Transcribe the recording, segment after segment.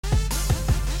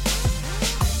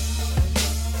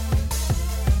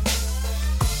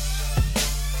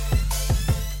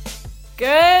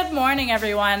Good morning,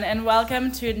 everyone, and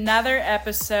welcome to another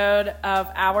episode of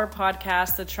our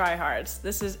podcast, The Tryhards.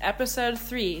 This is episode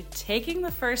 3, Taking the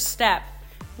First Step.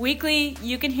 Weekly,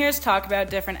 you can hear us talk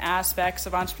about different aspects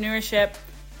of entrepreneurship,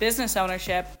 business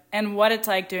ownership, and what it's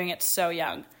like doing it so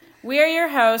young. We are your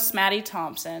hosts, Maddie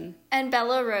Thompson. And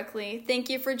Bella Rookley. Thank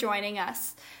you for joining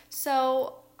us.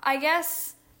 So, I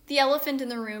guess the elephant in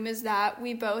the room is that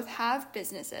we both have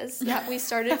businesses that we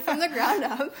started from the ground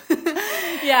up.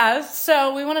 Yeah,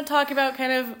 so we want to talk about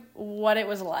kind of what it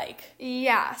was like.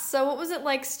 Yeah, so what was it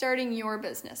like starting your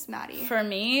business, Maddie? For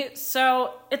me,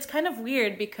 so it's kind of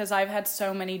weird because I've had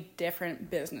so many different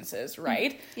businesses,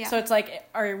 right? Yeah. So it's like,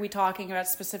 are we talking about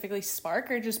specifically Spark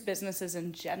or just businesses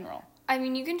in general? I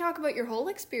mean, you can talk about your whole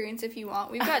experience if you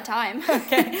want. We've got time.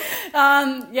 Okay.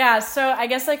 Yeah, so I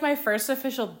guess like my first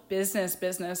official business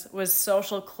was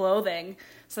Social Clothing.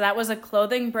 So that was a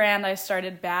clothing brand I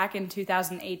started back in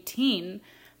 2018.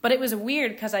 But it was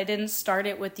weird because I didn't start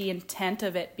it with the intent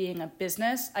of it being a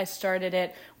business. I started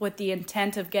it with the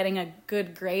intent of getting a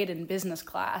good grade in business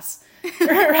class,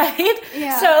 right?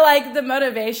 Yeah. So like the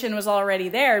motivation was already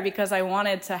there because I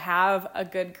wanted to have a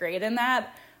good grade in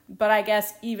that. But I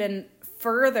guess even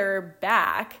further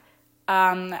back,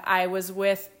 I was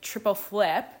with Triple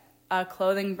Flip, a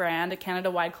clothing brand, a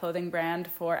Canada-wide clothing brand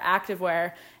for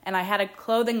activewear, and I had a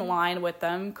clothing line with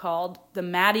them called the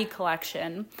Maddie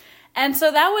Collection. And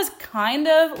so that was kind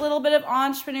of a little bit of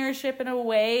entrepreneurship in a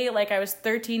way. Like I was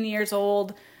 13 years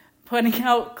old putting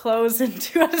out clothes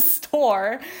into a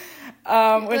store,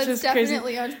 which is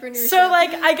definitely crazy. Entrepreneurship. So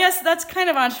like, I guess that's kind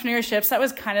of entrepreneurship. So that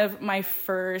was kind of my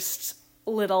first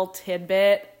little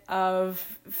tidbit of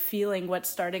feeling what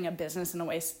starting a business in a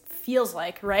way feels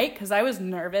like, right? Because I was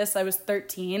nervous. I was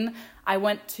 13. I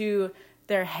went to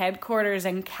their headquarters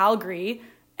in Calgary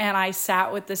and I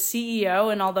sat with the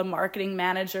CEO and all the marketing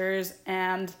managers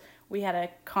and we had a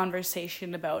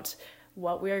conversation about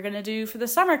what we were going to do for the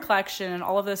summer collection and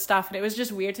all of this stuff. And it was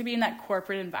just weird to be in that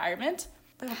corporate environment.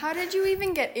 How did you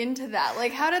even get into that?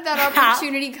 Like, how did that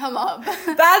opportunity come up?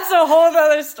 That's a whole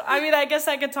other I mean, I guess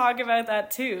I could talk about that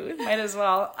too. Might as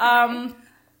well.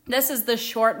 This is the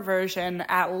short version,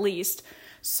 at least.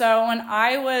 So when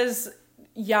I was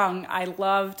young, I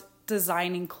loved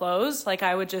designing clothes. Like,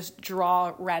 I would just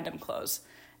draw random clothes.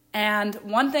 And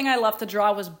one thing I loved to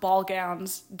draw was ball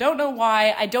gowns. Don't know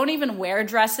why. I don't even wear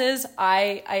dresses.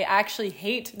 I actually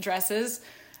hate dresses.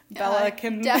 Bella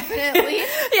can definitely.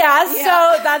 yeah,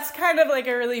 so that's kind of like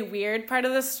a really weird part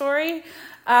of the story.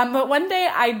 But one day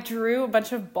I drew a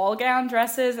bunch of ball gown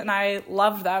dresses and I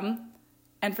loved them.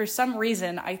 And for some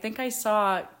reason, I think I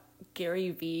saw Gary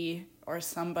Vee or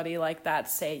somebody like that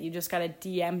say, you just got to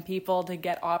DM people to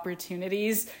get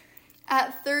opportunities.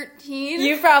 At 13?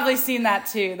 You've probably seen that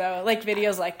too, though, like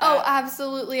videos like that. Oh,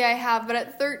 absolutely I have. But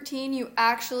at 13, you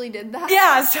actually did that?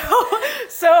 Yeah,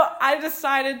 so I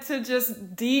decided to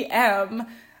just DM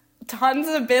tons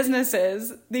of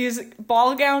businesses these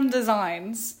ball gown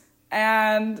designs.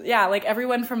 And yeah, like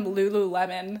everyone from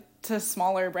Lululemon to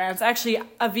smaller brands. Actually,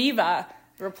 Aviva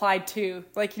replied too.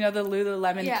 Like, you know, the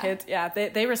Lululemon kids. Yeah,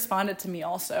 they responded to me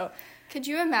also. Could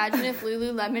you imagine if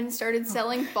Lululemon started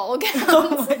selling ball gowns?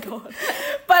 Oh my god.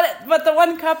 But the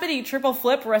one company, Triple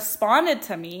Flip, responded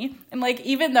to me. And like,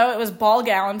 even though it was ball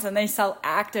gowns and they sell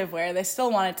activewear, they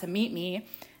still wanted to meet me.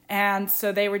 And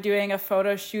so they were doing a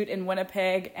photo shoot in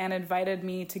Winnipeg and invited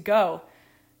me to go.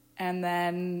 And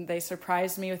then they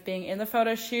surprised me with being in the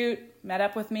photo shoot, met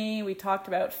up with me. We talked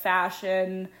about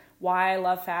fashion, why I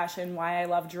love fashion, why I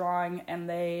love drawing, and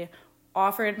they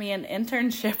offered me an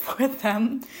internship with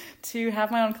them to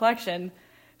have my own collection.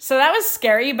 So that was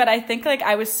scary, but I think like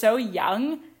I was so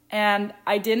young and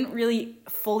I didn't really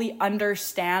fully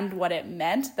understand what it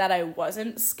meant that I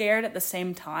wasn't scared at the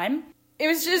same time. It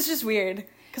was just weird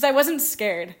because I wasn't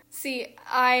scared. See,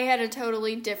 I had a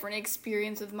totally different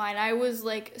experience with mine. I was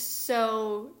like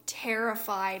so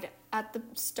terrified at the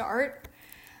start.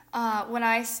 When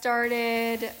I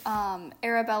started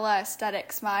Arabella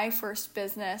Aesthetics, my first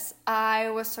business, I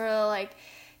was sort of like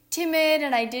timid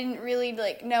and I didn't really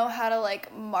like know how to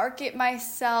like market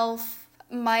myself.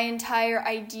 My entire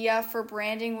idea for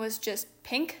branding was just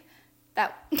pink.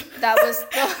 That was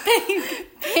the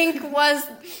pink was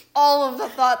all of the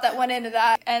thought that went into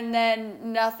that, and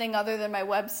then nothing other than my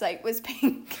website was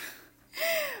pink.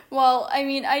 Well, I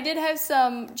mean, I did have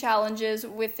some challenges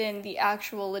within the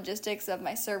actual logistics of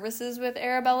my services with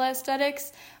Arabella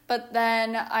Aesthetics, but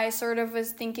then I sort of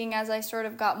was thinking as I sort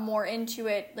of got more into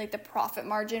it, like the profit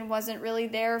margin wasn't really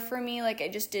there for me. Like I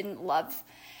just didn't love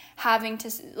having to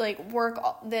like work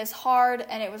this hard,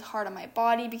 and it was hard on my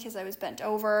body because I was bent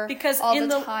over because all in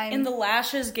the time. In the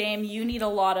lashes game, you need a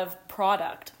lot of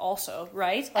product also,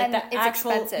 right? Like And the it's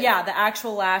actual, expensive. yeah, the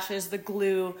actual lashes, the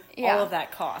glue, all of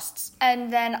that costs.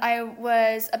 And then I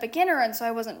was a beginner, and so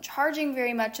I wasn't charging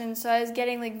very much, and so I was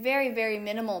getting like very, very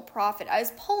minimal profit. I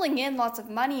was pulling in lots of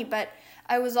money, but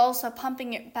I was also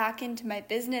pumping it back into my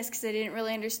business because I didn't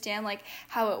really understand like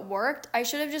how it worked. I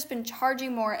should have just been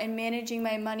charging more and managing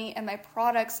my money and my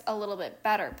products a little bit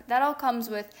better. But that all comes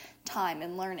with time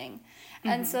and learning.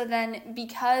 And so then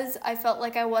because I felt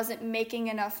like I wasn't making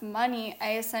enough money,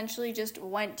 I essentially just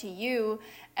went to you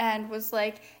and was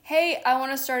like, hey, I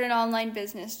want to start an online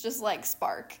business just like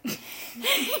Spark.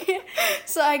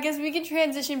 So I guess we can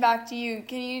transition back to you.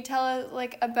 Can you tell us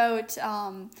like about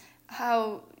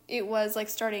how it was like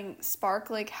starting Spark?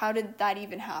 Like how did that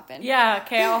even happen? Yeah,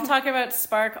 okay, I'll talk about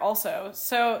Spark also.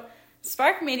 So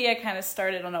Spark Media kind of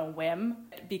started on a whim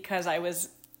because I was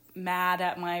mad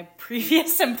at my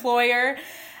previous employer,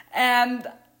 and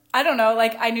I don't know,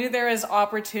 like I knew there was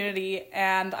opportunity,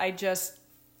 and I just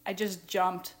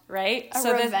jumped, right?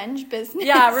 Revenge business.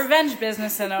 Yeah, revenge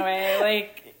business in a way.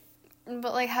 Like,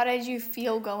 but like how did you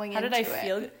feel going into it? How did I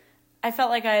feel? I felt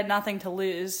like I had nothing to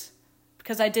lose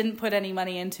because I didn't put any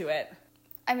money into it.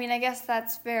 I mean, I guess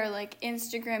that's fair. Like,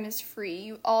 Instagram is free.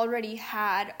 You already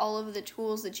had all of the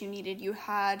tools that you needed. You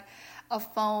had a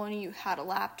phone, you had a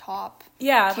laptop.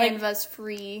 Yeah, Canva's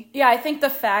free. Yeah, I think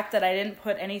the fact that I didn't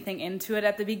put anything into it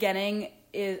at the beginning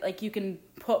is, like, you can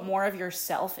put more of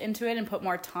yourself into it and put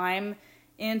more time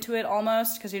into it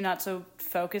almost because you're not so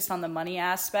focused on the money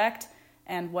aspect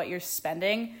and what you're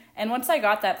spending. And once I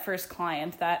got that first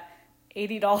client, that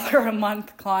 $80 a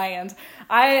month client,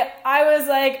 I was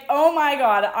like, oh my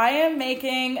God, I am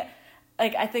making,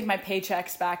 like, I think my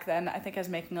paychecks back then, I think I was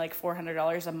making like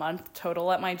 $400 a month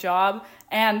total at my job.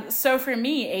 And so for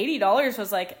me, $80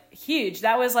 was like huge.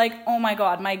 That was like, oh my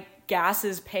God, my gas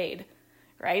is paid,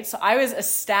 right? So I was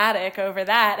ecstatic over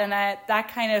that, and that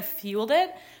kind of fueled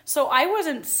it. So I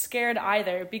wasn't scared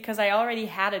either because I already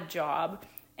had a job,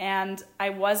 and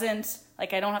I wasn't,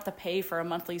 like, I don't have to pay for a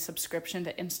monthly subscription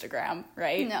to Instagram,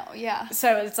 right? No, yeah.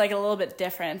 So it's like a little bit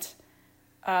different.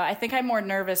 I think I'm more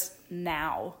nervous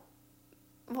now.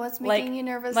 What's making you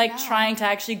nervous now? Trying to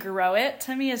actually grow it,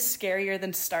 to me, is scarier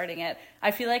than starting it. I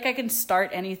feel like I can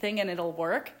start anything and it'll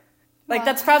work. Like,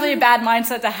 that's probably a bad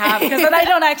mindset to have because then I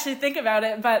don't actually think about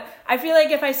it. But I feel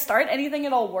like if I start anything,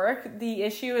 it'll work. The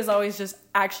issue is always just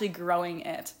actually growing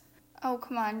it. Oh,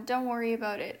 come on. Don't worry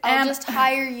about it. I'll just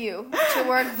hire you to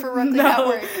work for Rooklyn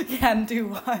Network. Yeah, and do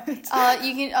what?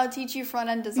 I'll teach you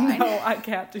front-end design. No, I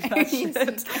can't do that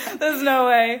shit. There's no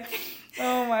way.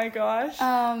 Oh, my gosh.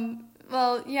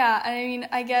 Well, yeah, I mean,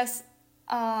 I guess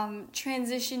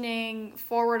transitioning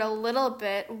forward a little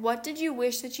bit, what did you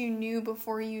wish that you knew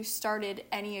before you started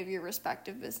any of your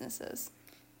respective businesses?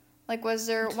 Like, was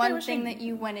there one thing that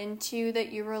you went into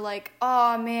that you were like,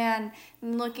 oh, man,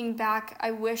 looking back,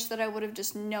 I wish that I would have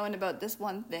just known about this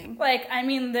one thing? Like, I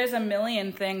mean, there's a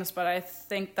million things, but I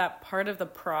think that part of the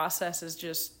process is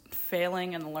just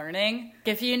failing and learning.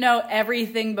 If you know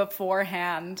everything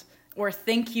beforehand, or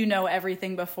think you know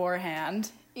everything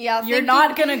beforehand, you're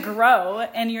not going to grow,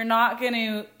 and you're not going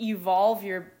to evolve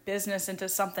your business into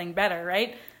something better,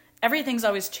 right? Everything's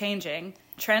always changing.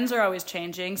 Trends are always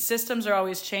changing. Systems are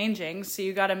always changing. So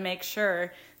you got to make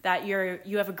sure that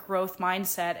you have a growth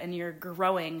mindset and you're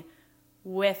growing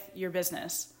with your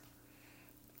business.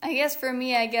 I guess for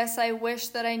me, I wish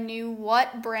that I knew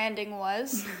what branding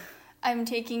was. I'm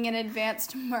taking an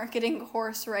advanced marketing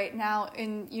course right now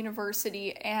in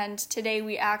university, and today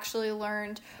we actually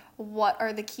learned what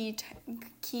are the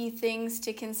key things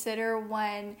to consider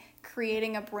when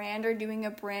creating a brand or doing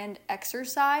a brand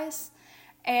exercise.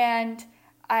 And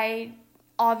I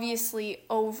obviously,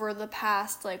 over the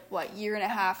past, year and a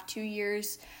half, 2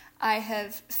 years, I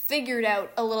have figured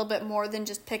out a little bit more than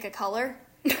just pick a color.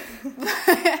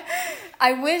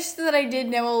 I wish that I did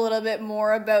know a little bit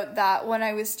more about that when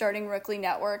I was starting Rooklyn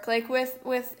Network. Like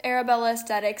with Arabella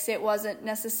Aesthetics, it wasn't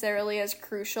necessarily as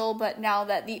crucial, but now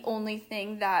that the only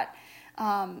thing that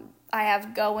I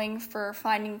have going for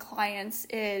finding clients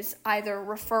is either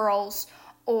referrals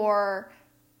or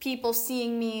people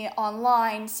seeing me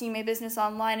online, seeing my business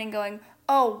online and going,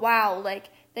 oh, wow, like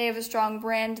they have a strong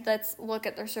brand. Let's look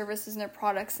at their services and their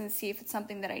products and see if it's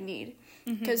something that I need.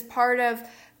 Because part of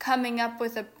coming up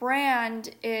with a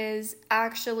brand is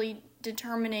actually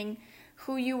determining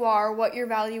who you are, what your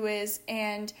value is,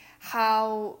 and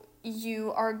how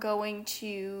you are going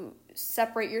to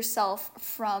separate yourself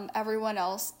from everyone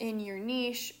else in your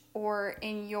niche or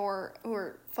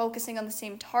or focusing on the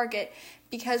same target,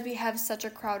 because we have such a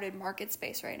crowded market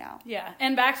space right now. Yeah,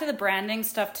 and back to the branding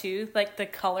stuff too, like the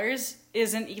colors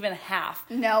isn't even half.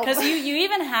 No. Because you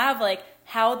even have like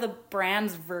how the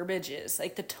brand's verbiage is,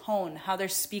 like the tone, how they're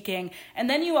speaking. And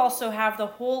then you also have the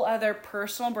whole other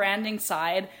personal branding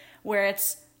side where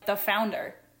it's the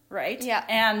founder, right? Yeah.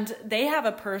 And they have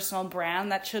a personal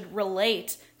brand that should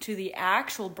relate to the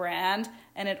actual brand,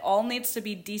 and it all needs to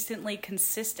be decently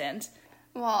consistent.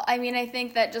 Well, I mean, I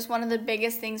think that just one of the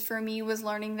biggest things for me was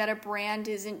learning that a brand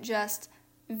isn't just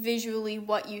visually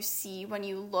what you see when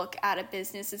you look at a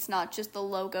business. It's not just the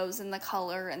logos and the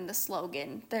color and the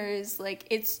slogan. There's like,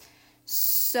 it's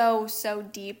so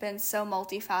deep and so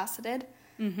multifaceted.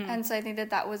 Mm-hmm. And so I think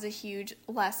that was a huge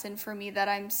lesson for me that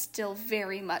I'm still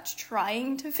very much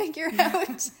trying to figure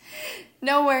out.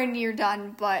 Nowhere near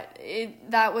done, but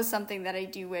that was something that I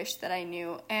do wish that I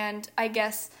knew. And I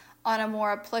guess on a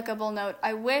more applicable note,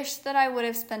 I wish that I would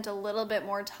have spent a little bit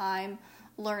more time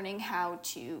learning how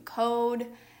to code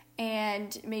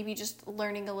and maybe just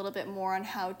learning a little bit more on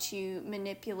how to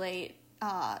manipulate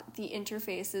the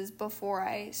interfaces before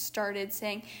I started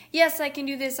saying, yes, I can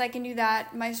do this, I can do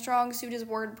that. My strong suit is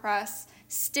WordPress.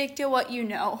 Stick to what you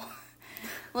know.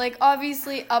 Like,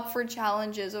 obviously up for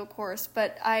challenges, of course,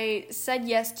 but I said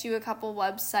yes to a couple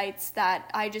websites that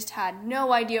I just had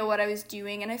no idea what I was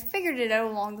doing, and I figured it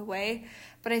out along the way.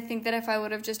 But I think that if I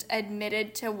would have just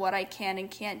admitted to what I can and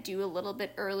can't do a little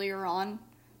bit earlier on,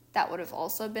 that would have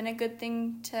also been a good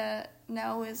thing to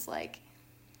know, is like,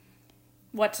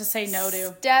 what to say no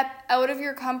to. Step out of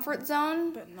your comfort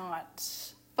zone.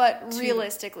 But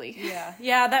realistically.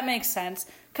 Yeah, that makes sense.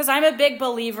 Because I'm a big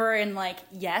believer in, like,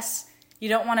 yes, you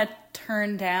don't want to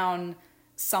turn down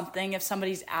something if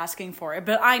somebody's asking for it.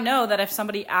 But I know that if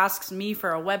somebody asks me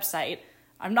for a website,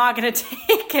 I'm not going to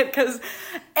take it because,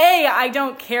 A, I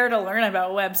don't care to learn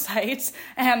about websites,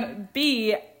 and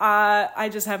B, I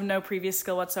just have no previous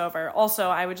skill whatsoever. Also,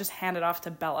 I would just hand it off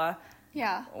to Bella.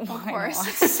 Yeah, of Why course.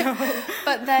 Not? So.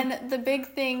 But then the big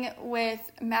thing with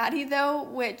Maddie, though,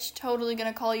 which totally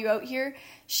gonna call you out here,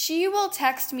 she will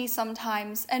text me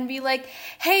sometimes and be like,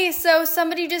 hey, so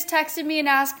somebody just texted me and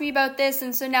asked me about this,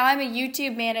 and so now I'm a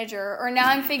YouTube manager, or now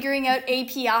I'm figuring out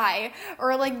API,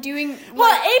 or like doing...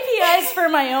 Well, APIs for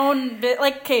my own bit.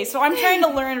 Like, okay, so I'm trying to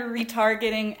learn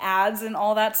retargeting ads and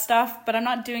all that stuff, but I'm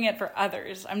not doing it for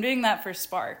others. I'm doing that for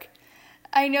Spark.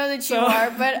 I know that you are,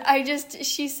 but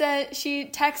she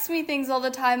texts me things all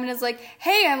the time and is like,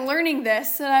 hey, I'm learning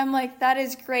this. And I'm like, that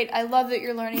is great. I love that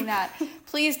you're learning that.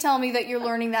 Please tell me that you're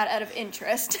learning that out of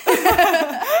interest.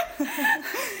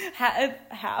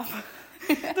 Half.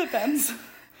 Depends.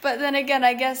 But then again,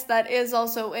 I guess that is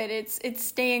also it. It's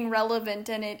staying relevant,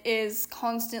 and it is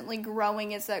constantly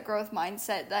growing. It's that growth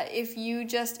mindset that if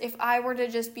I were to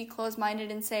just be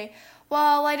closed-minded and say,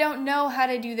 well, I don't know how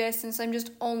to do this, and so I'm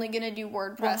just only going to do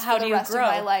WordPress for the rest of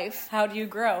my life. How do you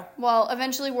grow? Well,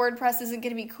 eventually WordPress isn't going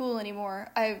to be cool anymore.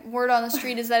 Word on the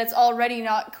street is that it's already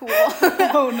not cool.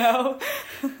 Oh, no.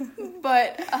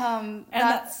 But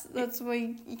that's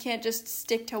why you can't just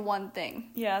stick to one thing.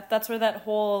 Yeah, that's where that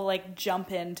whole, like,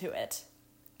 jump into it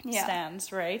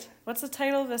stands, right? What's the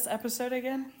title of this episode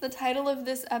again? The title of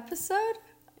this episode?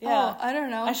 Yeah. Oh, I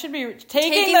don't know. I should be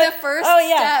taking the first step. Oh,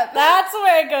 yeah. That's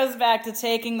where it goes back to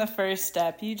taking the first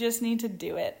step. You just need to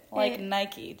do it. Like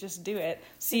Nike, just do it.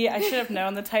 See, I should have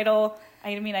known the title.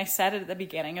 I mean, I said it at the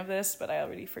beginning of this, but I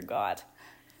already forgot.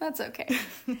 That's okay.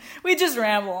 We just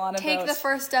ramble on about... Take the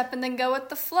first step and then go with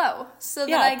the flow. So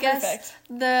that I guess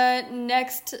the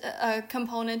next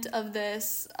component of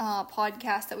this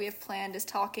podcast that we have planned is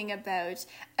talking about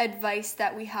advice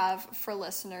that we have for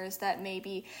listeners that may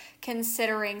be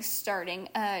considering starting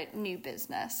a new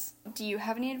business. Do you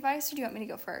have any advice, or do you want me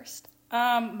to go first?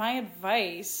 My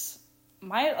advice...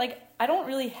 I don't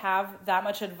really have that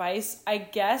much advice. I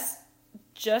guess...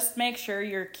 just make sure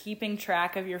you're keeping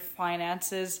track of your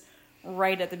finances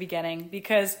right at the beginning,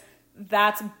 because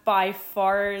that's by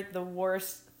far the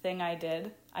worst thing I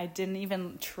did. I didn't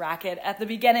even track it at the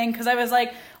beginning because I was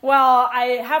like, well,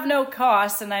 I have no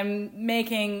costs and I'm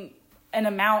making an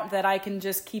amount that I can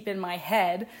just keep in my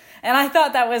head. And I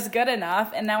thought that was good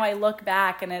enough. And now I look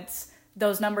back and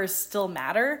those numbers still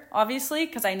matter, obviously,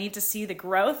 because I need to see the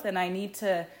growth and I need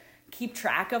to keep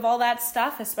track of all that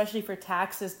stuff, especially for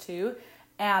taxes too.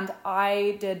 And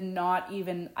I didn't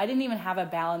even have a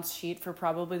balance sheet for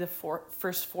probably the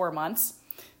first 4 months.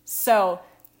 So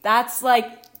that's like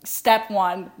step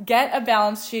one. Get a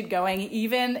balance sheet going.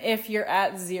 Even if you're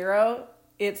at zero,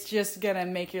 it's just going to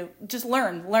make just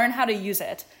learn how to use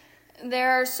it.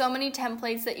 There are so many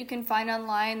templates that you can find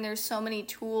online. There's so many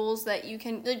tools that you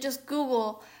can just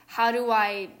Google how do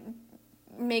I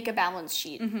make a balance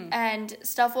sheet? And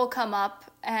stuff will come up.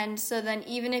 And so then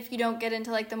even if you don't get into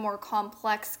like the more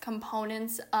complex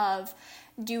components of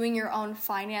doing your own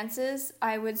finances,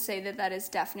 I would say that that is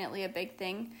definitely a big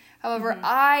thing. However,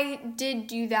 I did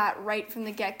do that right from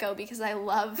the get-go because I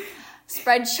love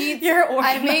spreadsheets. You're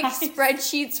I organized. make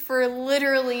spreadsheets for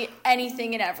literally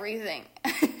anything and everything.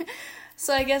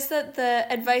 So I guess that the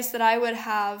advice that I would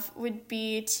have would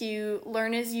be to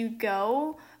learn as you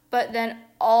go, but then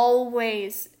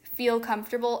always feel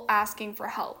comfortable asking for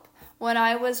help. When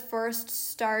I was first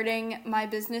starting my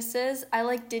businesses,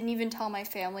 I didn't even tell my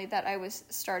family that I was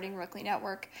starting Rookley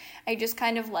Network. I just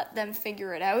kind of let them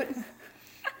figure it out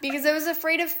because I was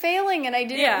afraid of failing and I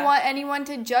didn't want anyone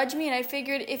to judge me. And I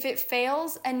figured if it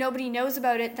fails and nobody knows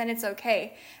about it, then it's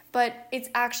okay. But it's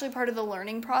actually part of the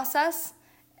learning process.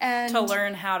 And To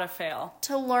learn how to fail.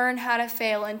 To learn how to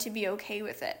fail and to be okay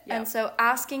with it. Yep. And so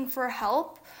asking for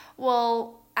help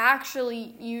will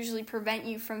actually usually prevent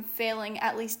you from failing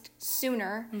at least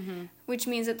sooner, which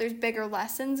means that there's bigger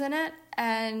lessons in it.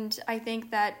 And I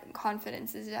think that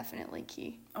confidence is definitely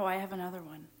key. Oh, I have another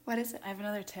one. What is it? I have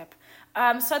another tip.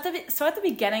 So at the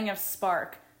beginning of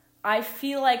Spark, I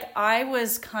feel like I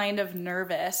was kind of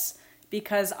nervous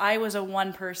because I was a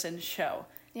one-person show.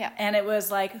 Yeah. And it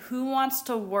was like, who wants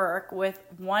to work with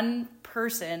one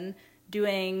person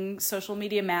doing social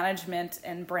media management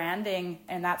and branding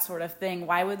and that sort of thing?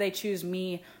 Why would they choose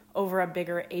me over a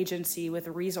bigger agency with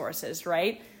resources,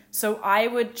 right? So I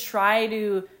would try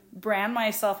to brand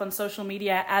myself on social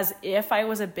media as if I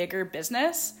was a bigger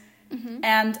business.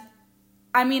 And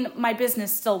I mean, my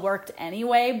business still worked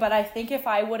anyway, but I think if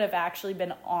I would have actually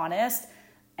been honest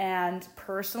and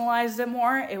personalized it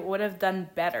more, it would have done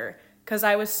better. Because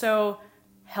I was so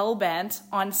hell-bent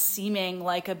on seeming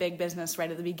like a big business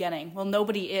right at the beginning. Well,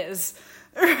 nobody is,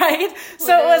 right?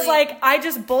 So it was like, I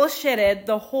just bullshitted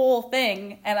the whole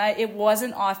thing, and it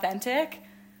wasn't authentic.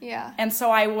 Yeah. And so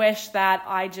I wish that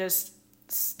I just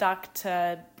stuck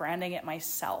to branding it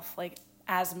myself, like,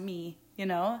 as me, you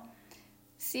know?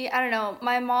 See, I don't know.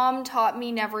 My mom taught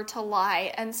me never to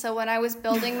lie. And so when I was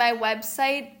building my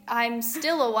website, I'm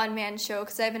still a one-man show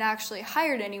because I haven't actually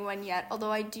hired anyone yet,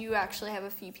 although I do actually have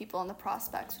a few people on the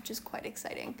prospects, which is quite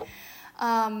exciting.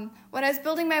 When I was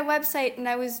building my website and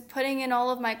I was putting in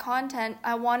all of my content,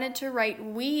 I wanted to write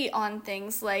we on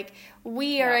things like,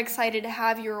 we are excited to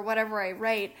have you or whatever I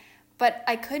write. But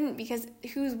I couldn't because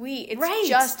who's we? It's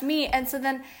just me. And so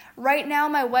then right now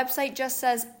my website just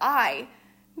says I.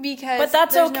 Because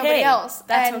that's there's okay. nobody else.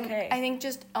 That's and okay. I think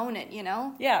just own it, you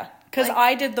know? Yeah, because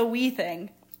I did the we thing,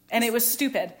 and it was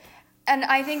stupid. And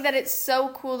I think that it's so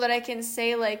cool that I can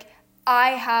say, I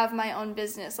have my own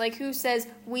business. Who says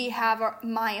we have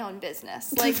my own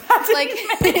business? It's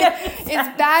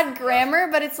bad grammar,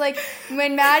 but it's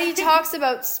when Maddie talks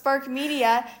about Spark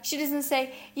Media, she doesn't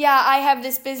say, yeah, I have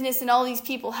this business and all these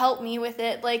people help me with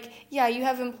it. Yeah, you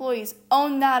have employees.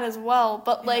 Own that as well.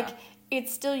 But,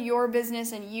 it's still your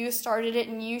business and you started it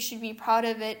and you should be proud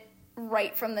of it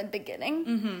right from the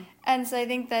beginning. And so I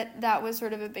think that was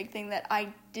sort of a big thing that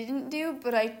I didn't do,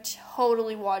 but I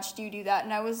totally watched you do that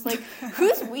and I was like,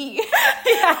 who's we?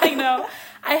 Yeah, I know.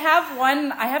 I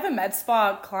have a med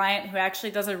spa client who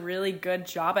actually does a really good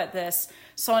job at this.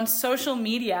 So on social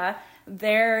media,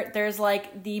 there's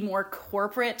the more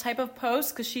corporate type of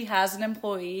posts because she has an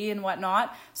employee and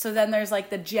whatnot. So then there's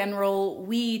the general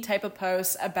we type of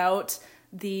posts about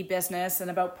the business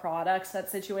and about products, that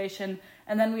situation.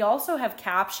 And then we also have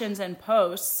captions and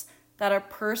posts that are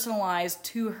personalized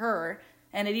to her.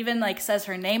 And it even says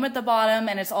her name at the bottom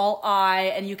and it's all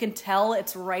I, and you can tell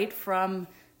it's right from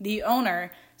the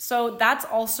owner. So that's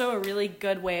also a really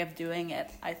good way of doing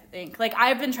it, I think.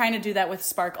 I've been trying to do that with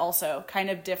Spark also, kind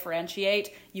of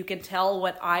differentiate. You can tell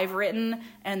what I've written,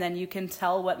 and then you can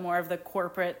tell what more of the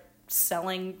corporate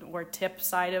selling or tip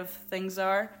side of things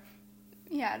are.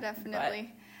 Yeah,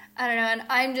 definitely. But I don't know, and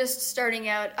I'm just starting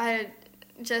out.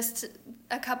 Just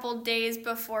a couple days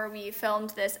before we filmed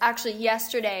this, actually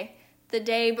yesterday, the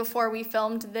day before we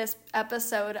filmed this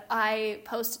episode, I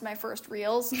posted my first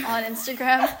Reels on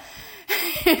Instagram.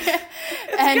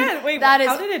 And good. Wait, that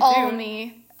how is did it all do?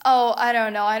 me. Oh, I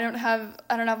don't know. I don't have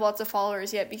lots of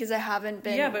followers yet because I haven't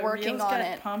been working Reels on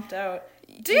get it. pumped out.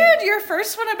 Dude, your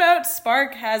first one about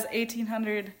Spark has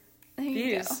 1,800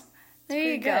 views. There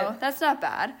you go. That's not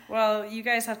bad. Well, you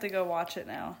guys have to go watch it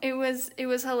now. It was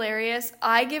hilarious.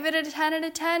 I give it a 10 out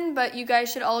of 10, but you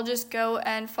guys should all just go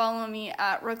and follow me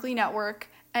at Rookley Network,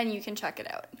 and you can check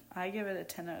it out. I give it a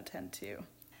 10 out of 10 too.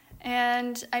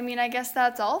 And I mean, I guess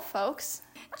that's all, folks.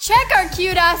 Check our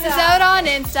cute asses out on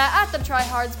Insta at the Try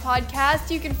Hards Podcast.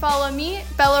 You can follow me,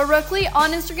 Bella Rookley,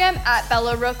 on Instagram at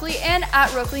Bella Rookley and at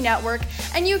Rookley Network.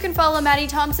 And you can follow Maddie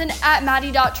Thompson at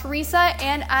Maddie.Teresa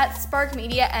and at Spark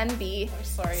Media MB.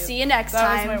 Sorry. See you next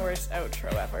time. That was my worst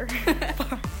outro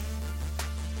ever.